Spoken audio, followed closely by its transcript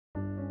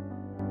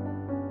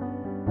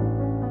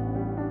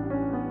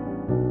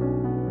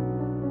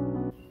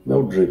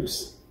Without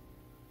dreams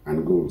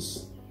and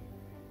goals,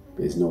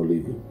 there is no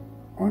living,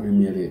 only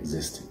merely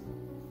existing.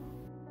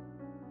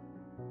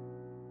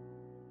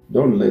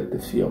 Don't let the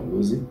fear of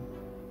losing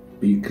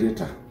be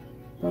greater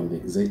than the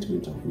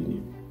excitement of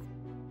winning.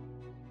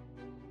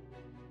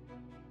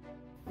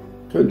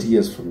 20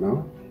 years from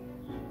now,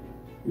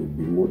 you'll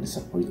be more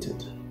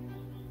disappointed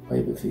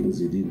by the things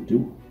you didn't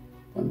do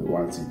than the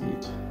ones you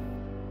did.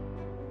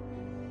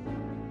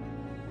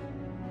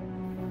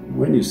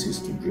 When you cease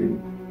to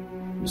dream,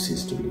 you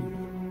cease to live.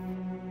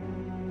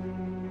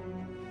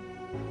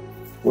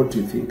 What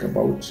you think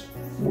about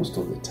most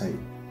of the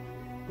time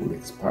will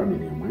expand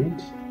in your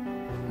mind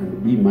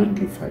and be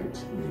magnified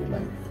in your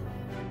life.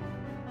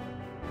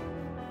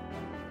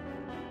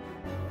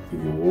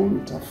 If you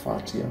want a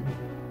fat yam,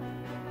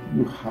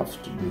 you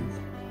have to dig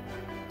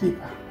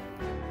deeper.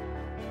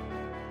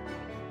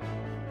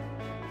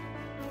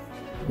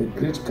 The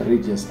great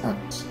courageous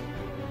act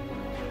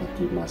that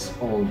we must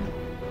all do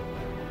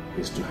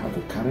is to have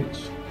the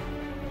courage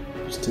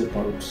to step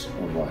out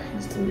of our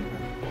history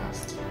and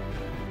past.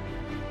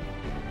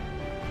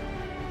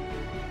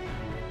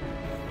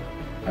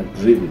 A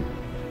dream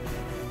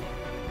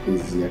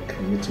is your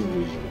creative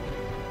vision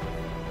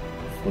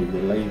for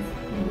your life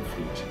in the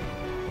future.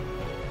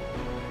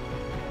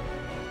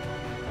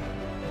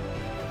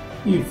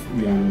 If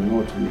we are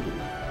not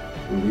willing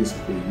to risk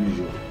the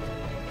usual,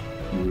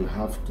 you will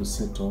have to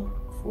settle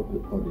for the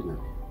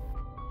ordinary.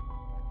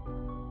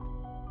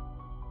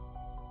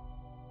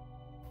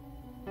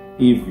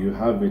 If you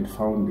haven't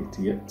found it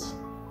yet,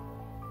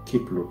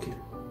 keep looking.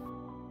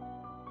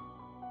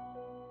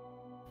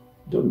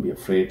 Don't be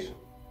afraid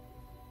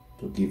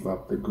to give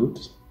up the good,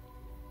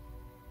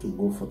 to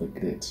go for the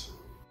great.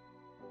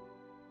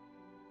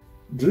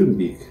 Dream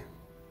big.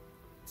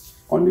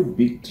 Only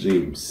big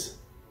dreams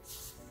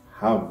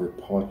have the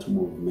power to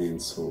move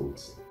men's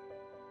souls.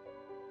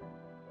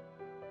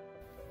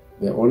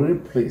 The only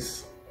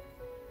place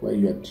where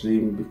your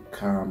dream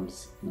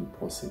becomes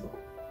impossible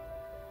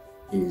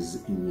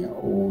is in your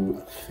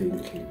own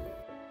thinking.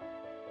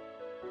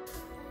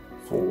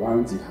 For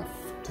once you have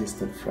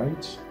tasted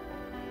fright,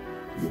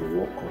 you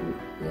walk on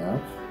the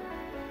earth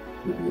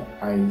with your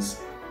eyes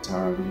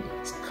turned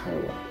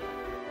skyward.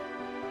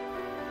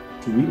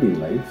 To win in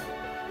life,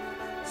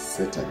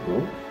 set a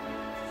goal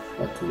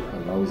that will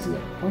allow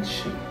your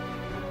passion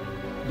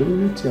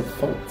dominate your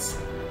thoughts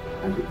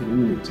and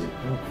eliminate your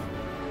health.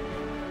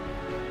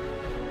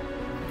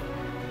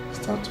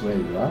 Start where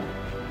you are,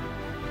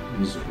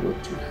 use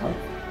what you have,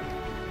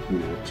 do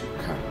what you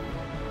can.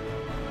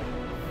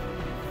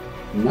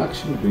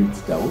 Inaction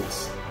breeds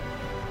doubts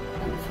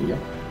and fear.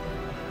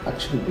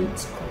 Action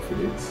breeds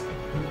confidence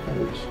and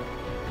courage.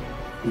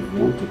 If you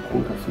want to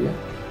conquer fear,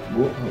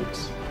 go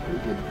out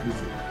and get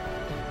busy.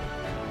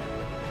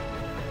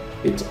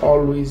 It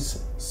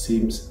always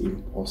seems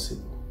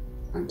impossible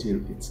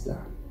until it's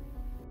done.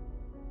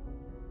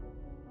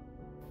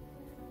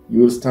 You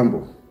will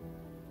stumble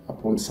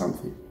upon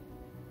something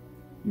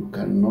you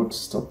cannot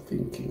stop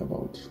thinking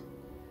about,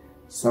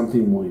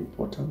 something more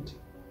important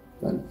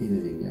than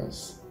anything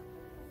else.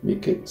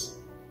 Make it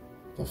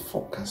the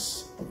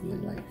focus of your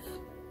life.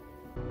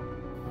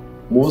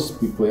 Most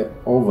people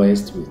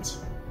overestimate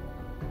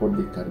what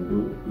they can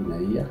do in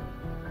a year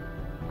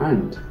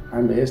and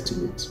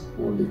underestimate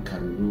what they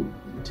can do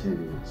in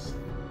 10 years.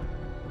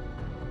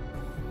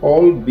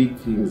 All big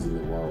things in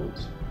the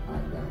world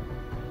are done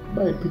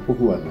by people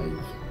who are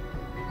naive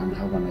and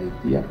have an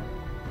idea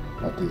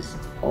that is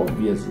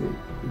obviously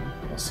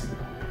impossible.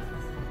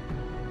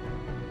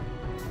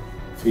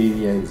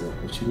 Failure is an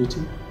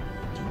opportunity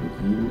to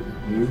begin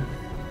again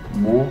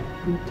more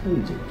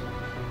intelligently.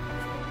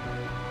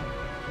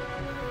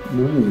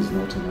 Knowing is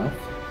not enough,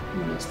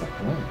 you must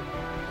apply.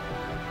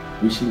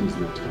 Wishing is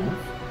not enough,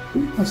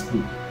 you must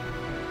do.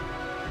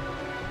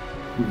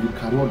 If you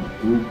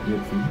cannot do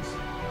great things,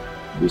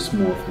 do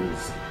small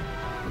things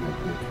in a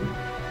great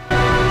way.